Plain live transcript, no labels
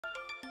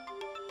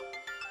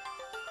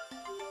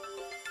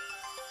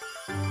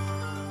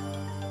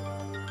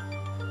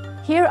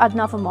Here at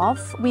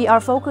MOF, we are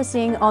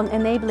focusing on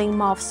enabling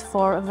MOFs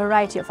for a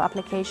variety of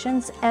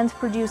applications and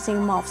producing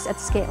MOFs at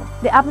scale.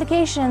 The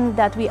application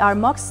that we are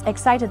most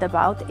excited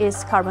about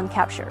is carbon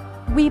capture.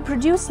 We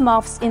produce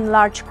MOFs in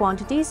large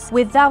quantities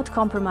without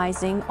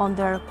compromising on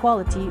their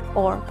quality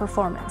or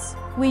performance.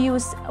 We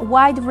use a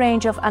wide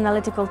range of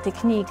analytical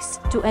techniques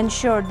to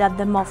ensure that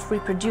the MOF we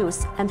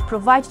produce and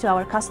provide to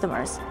our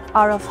customers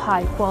are of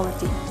high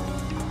quality.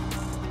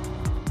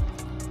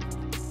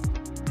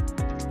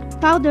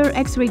 Powder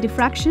X-ray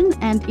diffraction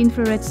and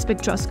infrared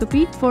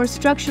spectroscopy for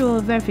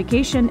structural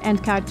verification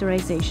and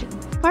characterization.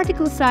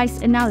 Particle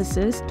size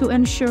analysis to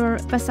ensure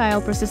facile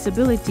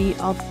processability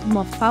of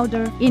MOF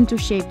powder into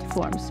shaped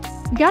forms.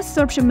 Gas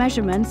sorption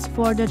measurements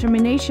for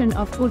determination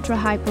of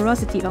ultra-high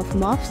porosity of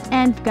MOFs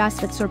and gas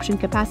adsorption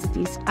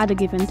capacities at a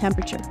given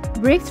temperature.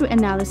 Breakthrough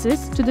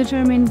analysis to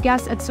determine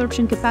gas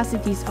adsorption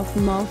capacities of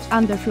MOFs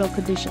under flow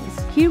conditions.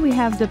 Here we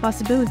have the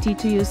possibility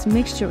to use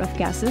mixture of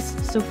gases,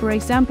 so for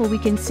example we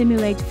can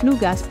simulate flue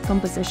gas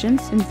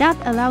compositions, and that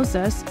allows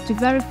us to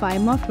verify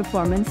MOF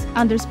performance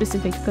under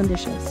specific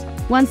conditions.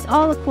 Once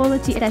all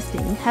quality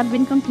testing have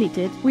been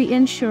completed, we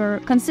ensure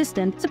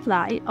consistent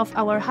supply of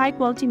our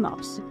high-quality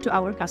MOFs to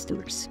our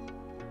customers.